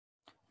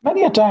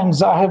Many a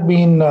times I have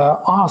been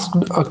asked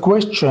a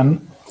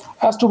question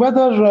as to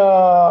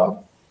whether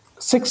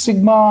Six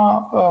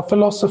Sigma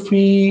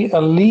philosophy,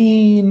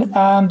 lean,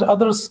 and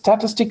other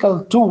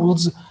statistical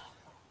tools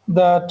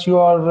that you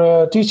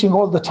are teaching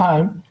all the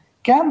time,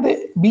 can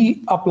they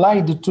be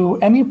applied to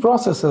any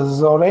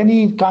processes or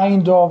any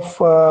kind of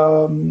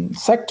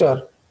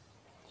sector?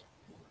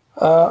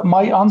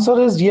 My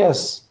answer is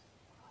yes.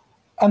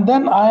 And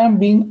then I am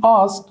being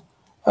asked,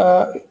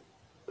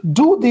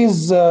 do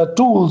these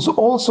tools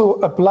also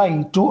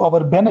apply to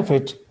our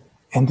benefit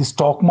in the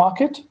stock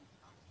market?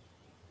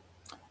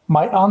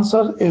 My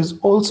answer is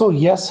also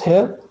yes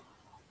here,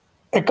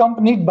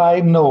 accompanied by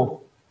no.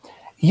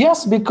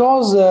 Yes,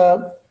 because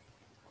the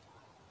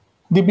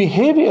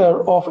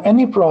behavior of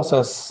any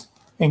process,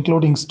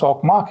 including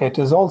stock market,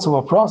 is also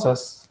a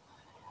process,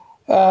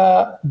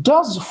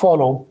 does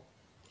follow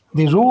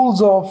the rules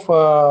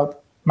of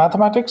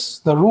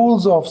mathematics, the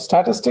rules of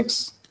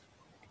statistics,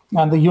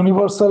 and the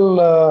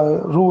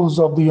universal rules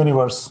of the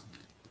universe.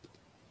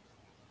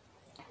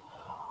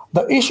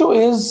 The issue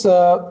is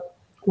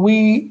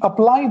we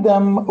apply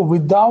them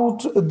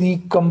without the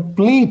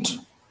complete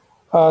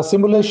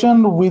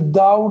simulation,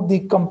 without the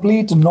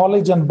complete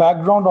knowledge and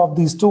background of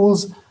these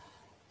tools,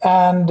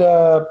 and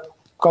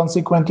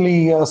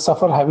consequently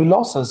suffer heavy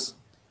losses.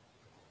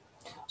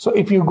 So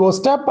if you go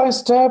step by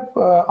step,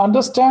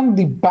 understand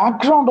the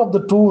background of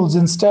the tools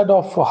instead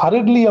of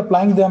hurriedly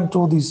applying them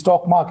to the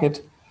stock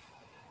market,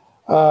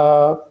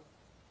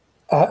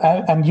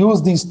 and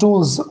use these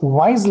tools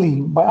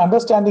wisely by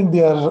understanding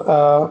their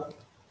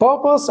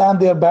purpose and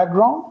their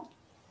background,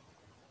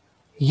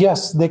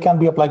 yes, they can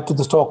be applied to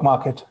the stock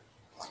market.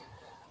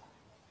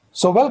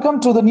 So welcome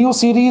to the new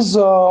series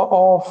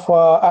of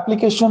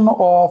application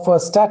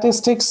of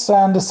statistics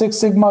and Six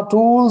Sigma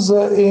tools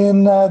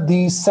in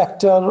the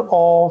sector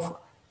of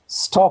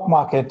stock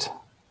market.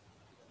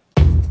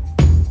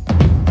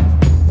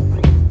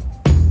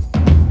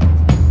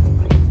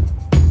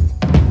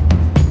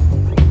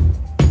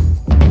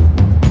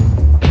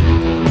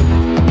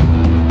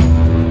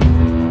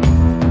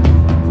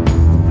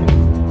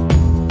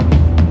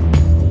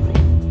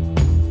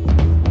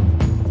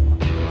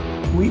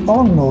 We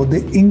all know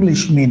the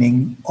English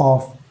meaning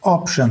of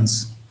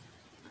options,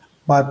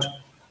 but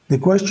the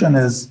question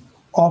is,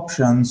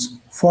 options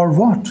for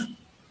what?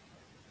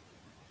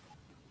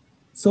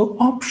 So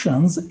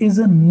options is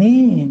a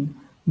name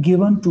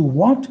given to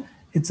what?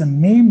 It's a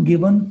name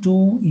given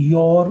to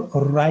your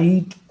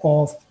right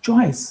of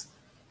choice,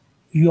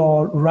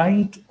 your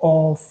right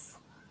of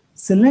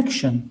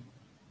selection,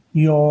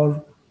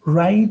 your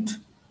right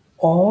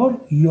or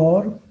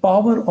your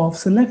power of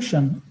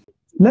selection.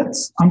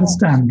 Let's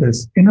understand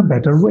this in a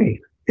better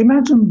way.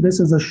 Imagine this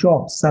is a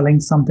shop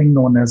selling something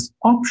known as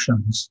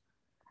options,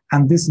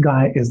 and this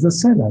guy is the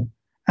seller,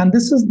 and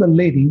this is the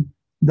lady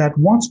that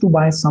wants to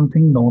buy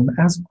something known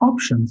as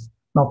options.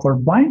 Now, for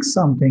buying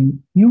something,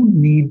 you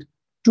need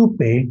to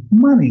pay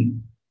money.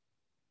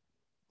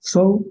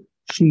 So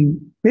she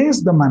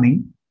pays the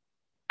money,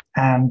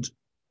 and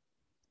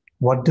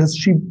what does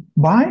she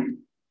buy?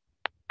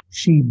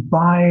 She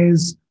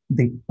buys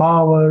the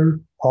power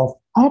of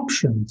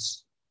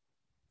options.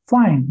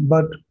 Fine,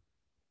 but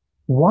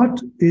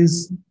what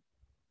is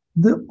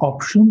the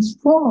options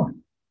for?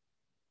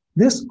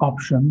 This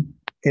option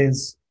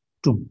is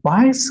to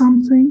buy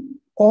something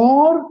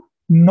or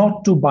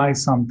not to buy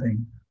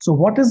something. So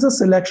what is the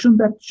selection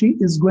that she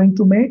is going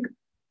to make?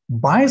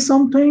 Buy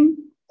something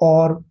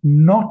or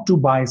not to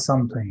buy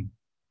something.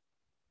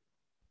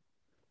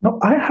 Now,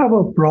 I have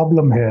a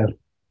problem here.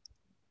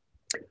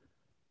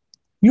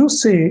 You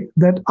say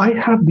that I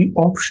have the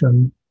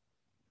option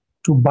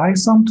to buy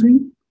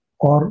something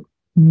or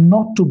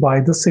not to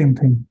buy the same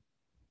thing.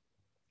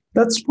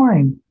 That's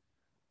fine.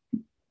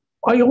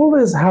 I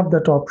always have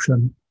that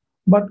option.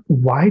 But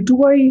why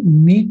do I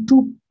need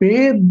to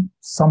pay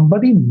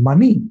somebody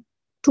money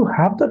to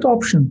have that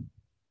option?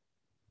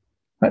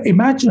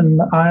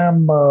 Imagine I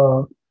am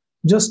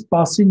just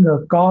passing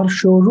a car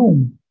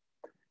showroom,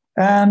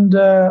 and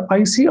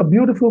I see a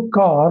beautiful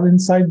car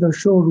inside the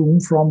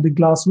showroom from the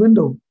glass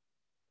window.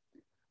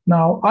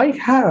 Now, I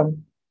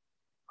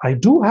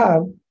do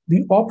have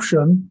the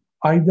option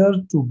either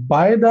to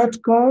buy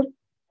that car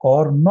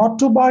or not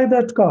to buy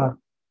that car.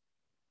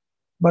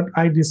 But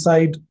I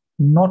decide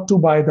not to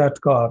buy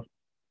that car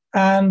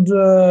and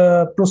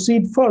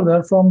proceed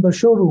further from the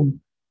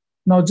showroom.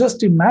 Now,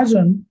 just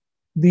imagine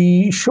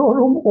the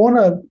showroom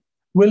owner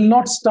will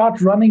not start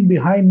running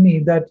behind me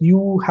that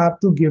you have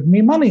to give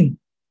me money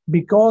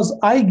because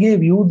I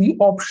gave you the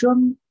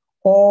option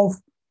of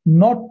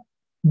not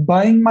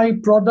buying my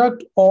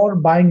product or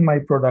buying my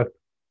product.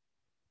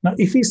 Now,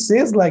 if he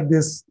says like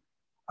this,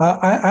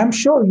 I'm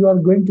sure you are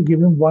going to give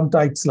him one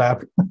tight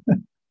slap.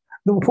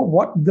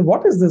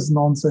 What is this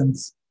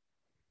nonsense?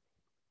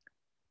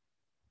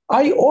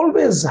 I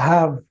always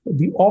have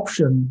the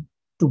option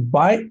to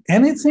buy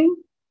anything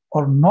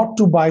or not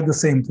to buy the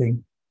same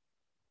thing.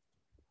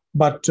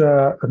 But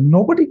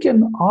nobody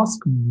can ask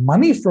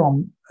money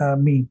from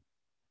me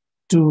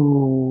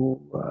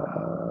to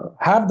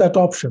have that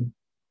option.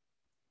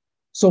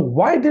 So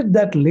why did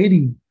that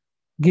lady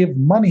give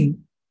money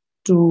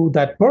to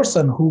that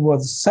person who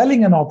was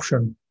selling an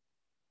option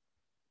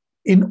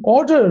in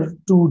order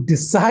to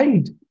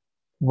decide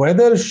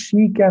whether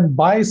she can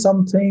buy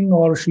something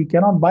or she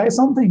cannot buy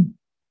something?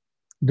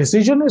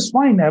 Decision is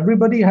fine.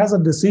 Everybody has a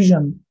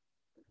decision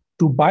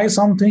to buy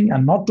something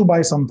and not to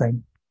buy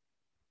something.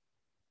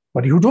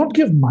 But you don't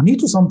give money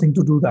to something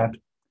to do that.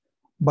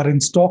 But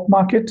in stock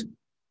market,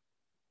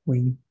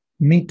 we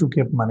need to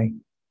give money.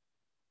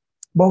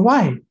 But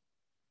why?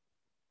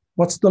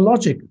 What's the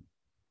logic?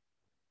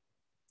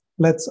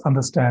 Let's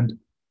understand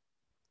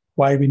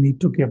why we need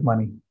to give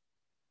money.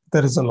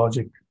 There is a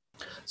logic.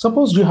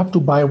 Suppose you have to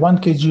buy 1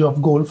 kg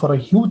of gold for a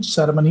huge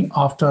ceremony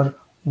after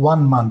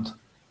 1 month,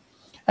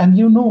 and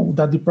you know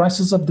that the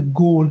prices of the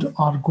gold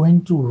are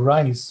going to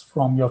rise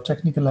from your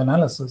technical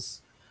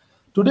analysis.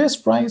 Today's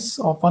price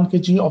of 1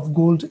 kg of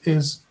gold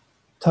is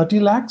 30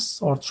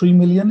 lakhs or 3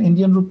 million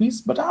Indian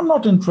rupees, but I'm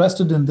not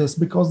interested in this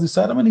because the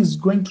ceremony is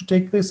going to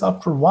take place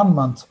after 1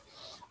 month.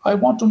 I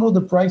want to know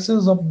the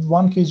prices of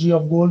 1 kg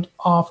of gold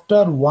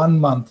after 1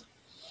 month.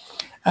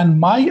 And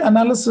my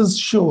analysis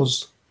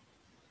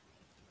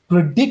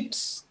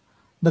predicts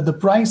that the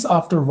price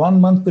after 1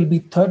 month will be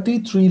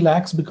 33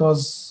 lakhs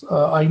because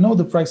I know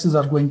the prices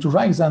are going to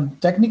rise, and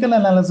technical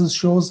analysis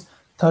shows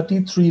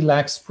 33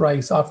 lakhs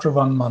price after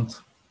 1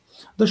 month.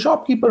 The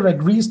shopkeeper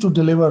agrees to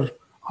deliver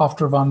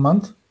after 1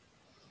 month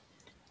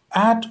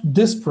at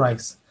this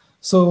price.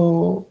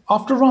 So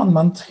after 1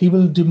 month, he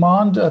will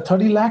demand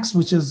 30 lakhs,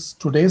 which is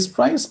today's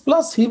price,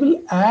 plus he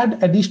will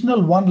add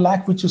additional 1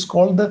 lakh, which is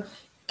called the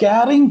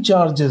carrying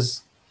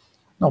charges.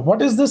 Now,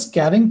 what is this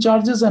carrying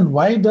charges and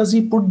why does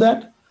he put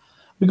that?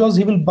 Because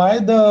he will buy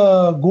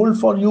the gold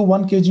for you,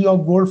 1 kg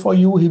of gold for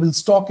you. He will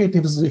stock it.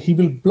 He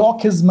will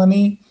block his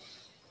money.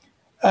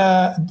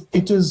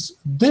 It is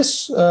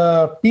this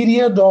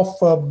period of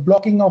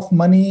blocking of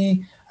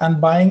money and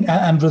buying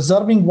and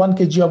reserving 1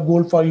 kg of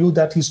gold for you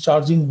that he's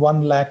charging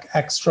 1 lakh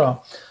extra.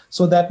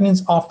 So that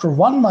means after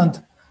 1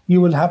 month,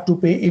 you will have to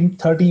pay him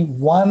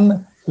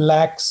 31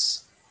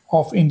 lakhs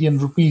of Indian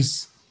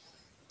rupees.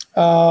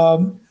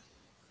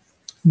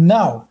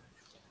 Now,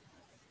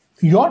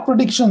 your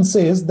prediction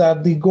says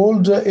that the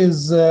gold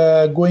is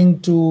going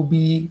to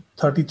be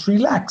 33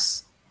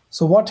 lakhs.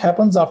 So what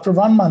happens after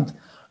 1 month?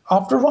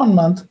 After 1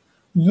 month,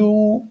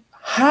 you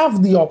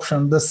have the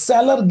option. The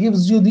seller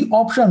gives you the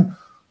option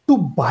to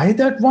buy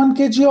that 1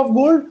 kg of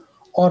gold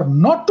or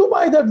not to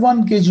buy that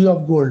 1 kg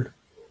of gold.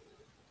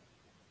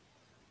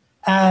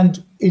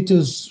 And it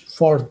is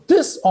for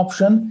this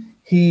option,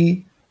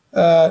 he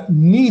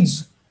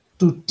needs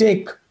to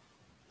take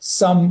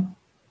some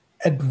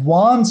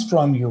advance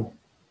from you.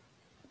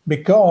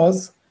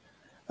 Because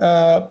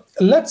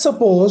let's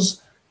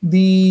suppose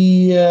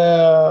the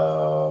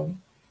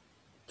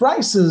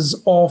prices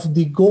of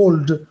the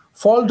gold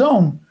fall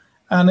down,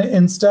 and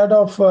instead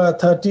of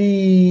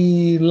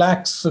 30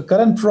 lakhs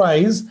current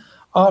price,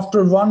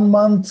 after 1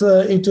 month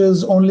it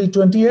is only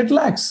 28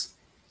 lakhs.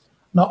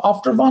 Now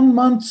after 1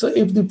 month,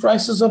 if the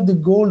prices of the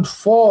gold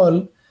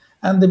fall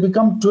and they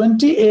become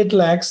 28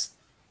 lakhs,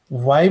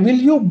 why will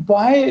you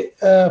buy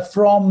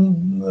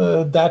from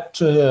that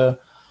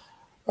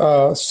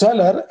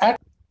seller at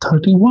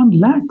 31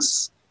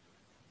 lakhs?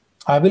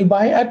 I will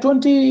buy at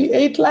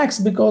 28 lakhs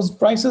because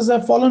prices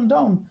have fallen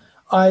down.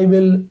 I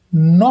will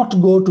not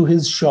go to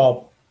his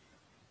shop,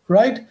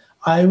 right?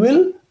 I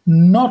will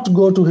not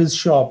go to his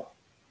shop.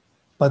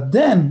 But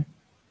then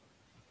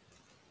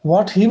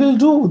what he will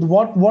do,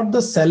 what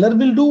the seller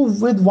will do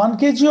with 1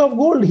 kg of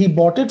gold, he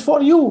bought it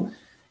for you.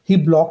 He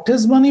blocked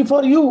his money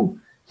for you.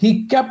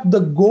 He kept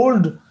the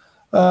gold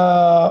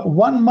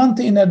 1 month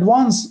in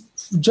advance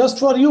just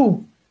for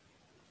you.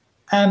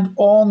 And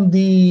on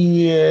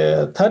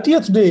the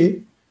 30th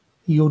day,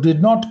 you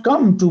did not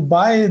come to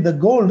buy the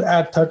gold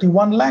at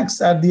 31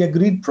 lakhs at the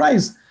agreed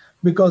price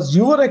because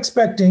you were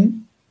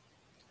expecting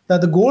that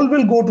the gold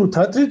will go to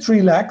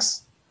 33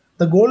 lakhs.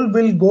 The gold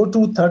will go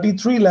to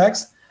 33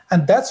 lakhs.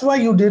 And that's why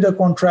you did a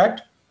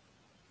contract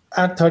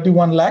at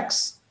 31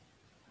 lakhs.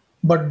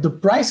 But the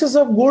prices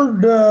of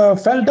gold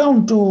fell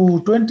down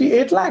to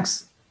 28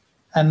 lakhs.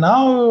 And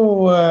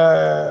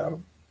now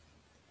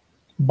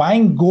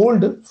buying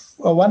gold,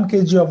 1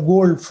 kg of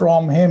gold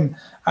from him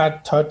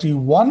at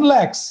 31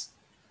 lakhs,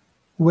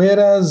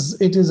 whereas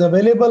it is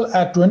available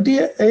at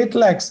 28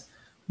 lakhs,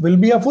 will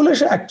be a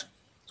foolish act.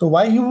 So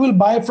why you will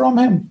buy from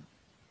him?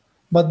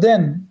 But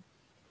then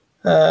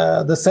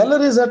the seller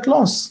is at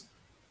loss.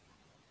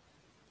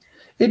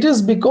 It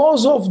is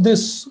because of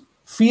this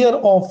fear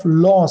of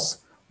loss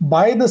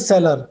by the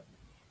seller.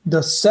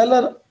 The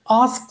seller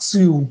asks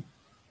you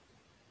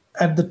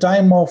at the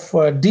time of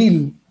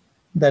deal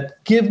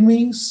that give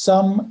me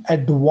some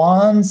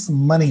advance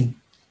money.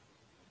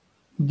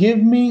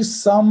 Give me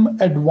some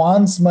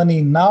advance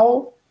money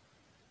now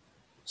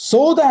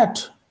so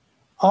that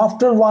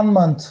after 1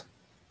 month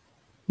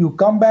you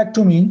come back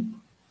to me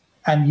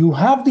and you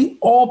have the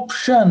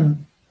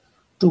option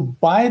to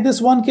buy this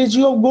 1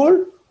 kg of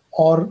gold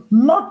or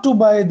not to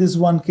buy this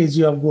 1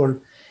 kg of gold.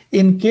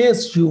 In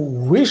case you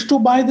wish to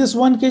buy this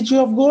 1 kg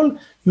of gold,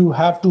 you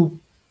have to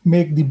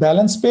make the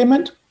balance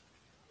payment.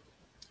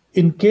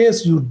 In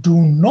case you do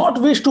not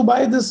wish to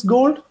buy this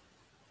gold,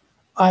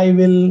 I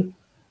will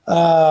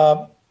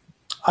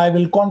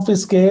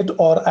confiscate,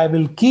 or I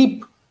will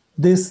keep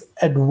this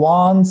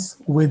advance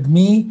with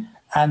me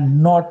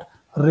and not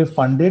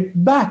refund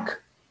it back,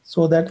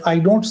 so that I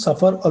don't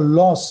suffer a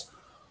loss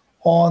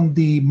on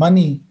the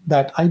money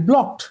that I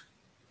blocked.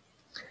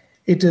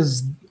 It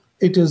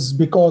is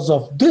because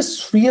of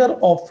this fear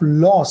of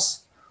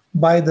loss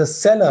by the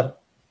seller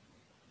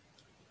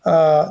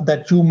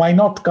that you might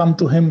not come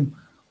to him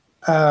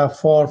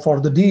for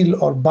the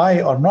deal, or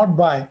buy or not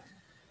buy.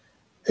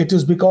 It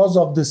is because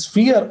of this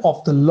fear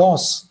of the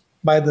loss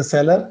by the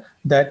seller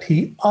that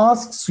he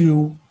asks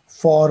you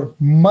for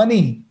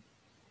money,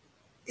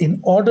 in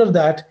order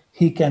that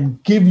he can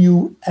give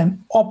you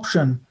an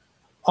option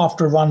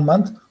after 1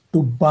 month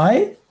to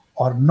buy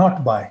or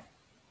not buy.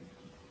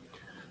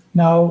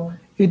 Now,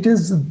 it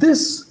is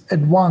this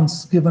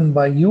advance given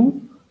by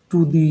you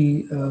to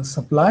the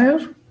supplier,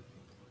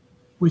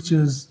 which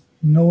is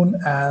known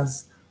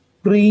as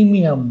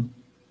premium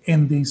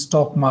in the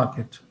stock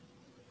market.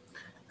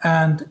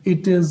 And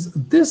it is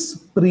this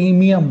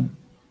premium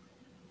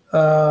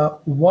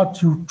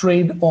what you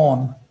trade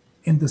on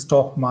in the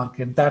stock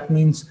market. That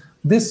means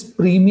this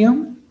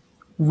premium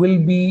will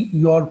be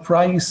your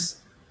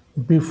price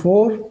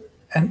before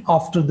and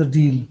after the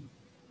deal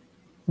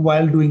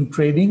while doing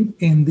trading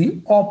in the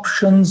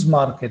options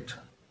market.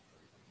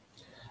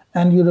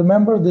 And you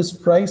remember this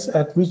price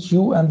at which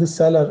you and the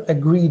seller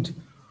agreed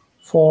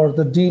for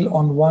the deal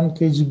on 1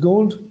 kg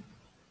gold,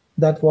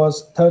 that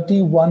was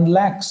 31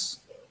 lakhs.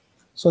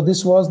 So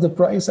this was the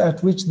price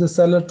at which the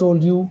seller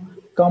told you,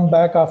 come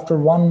back after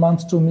 1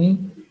 month to me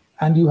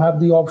and you have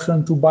the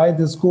option to buy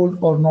this gold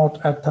or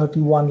not at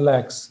 31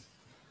 lakhs.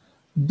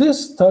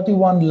 This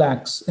 31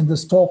 lakhs in the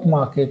stock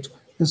market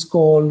is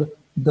called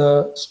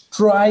the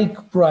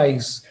strike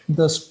price.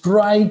 The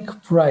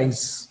strike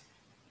price.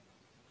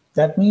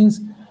 That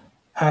means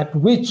at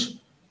which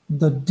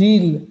the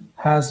deal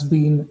has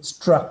been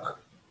struck,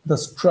 the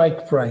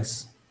strike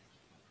price.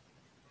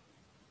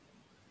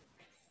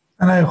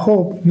 And I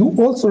hope you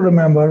also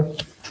remember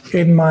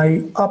in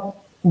my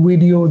up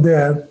video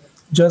there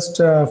just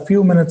a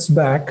few minutes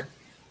back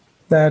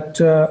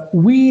that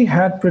we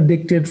had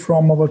predicted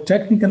from our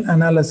technical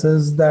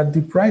analysis that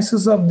the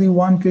prices of the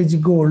 1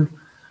 kg gold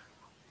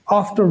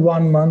after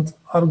 1 month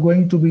are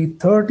going to be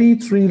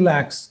 33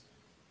 lakhs.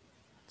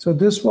 So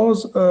this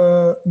was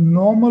a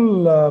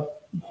normal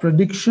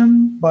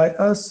prediction by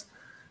us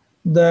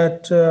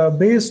that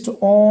based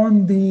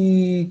on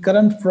the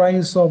current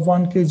price of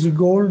 1 kg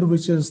gold,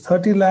 which is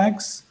 30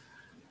 lakhs,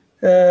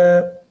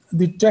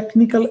 the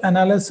technical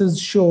analysis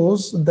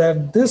shows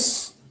that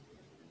this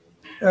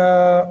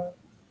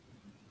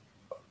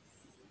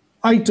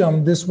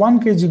item, this 1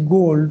 kg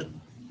gold,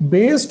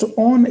 based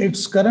on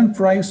its current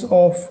price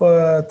of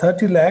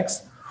 30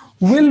 lakhs,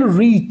 will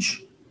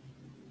reach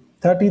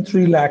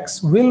 33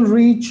 lakhs, will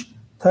reach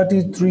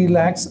 33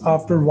 lakhs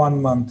after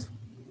 1 month.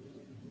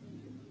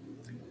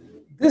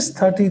 This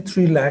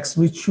 33 lakhs,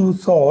 which you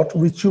thought,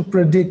 which you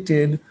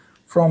predicted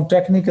from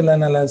technical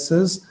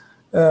analysis,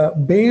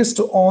 based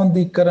on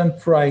the current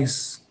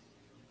price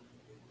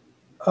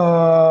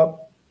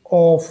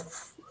of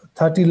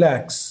 30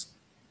 lakhs,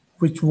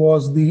 which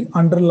was the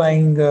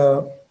underlying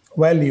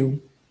value,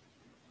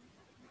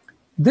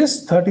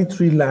 this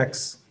 33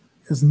 lakhs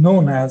is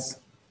known as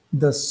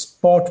the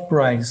spot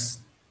price.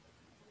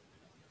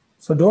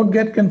 So don't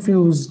get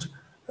confused,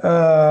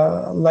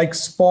 like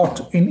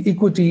spot in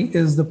equity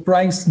is the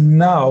price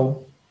now.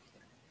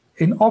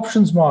 In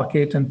options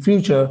market and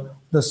future,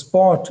 the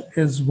spot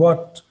is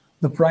what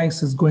the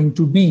price is going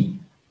to be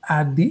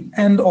at the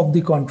end of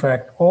the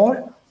contract,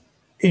 or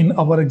in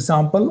our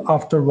example,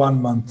 after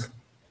 1 month.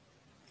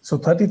 So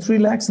 33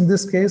 lakhs in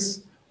this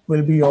case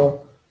will be your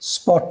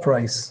spot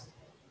price.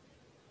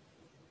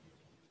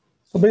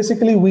 So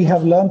basically, we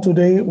have learned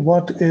today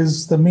what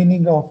is the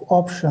meaning of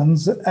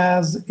options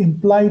as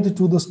implied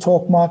to the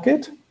stock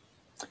market.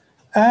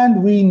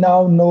 And we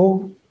now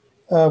know,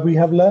 we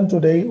have learned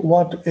today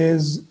what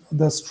is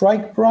the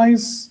strike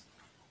price,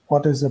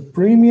 what is a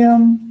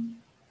premium,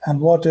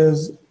 and what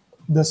is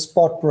the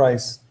spot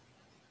price.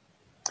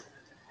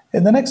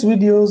 In the next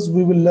videos,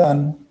 we will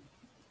learn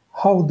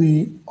how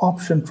the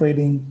option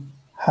trading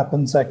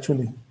happens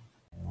actually.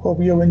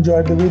 Hope you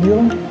enjoyed the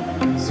video.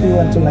 See you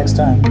until next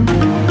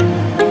time.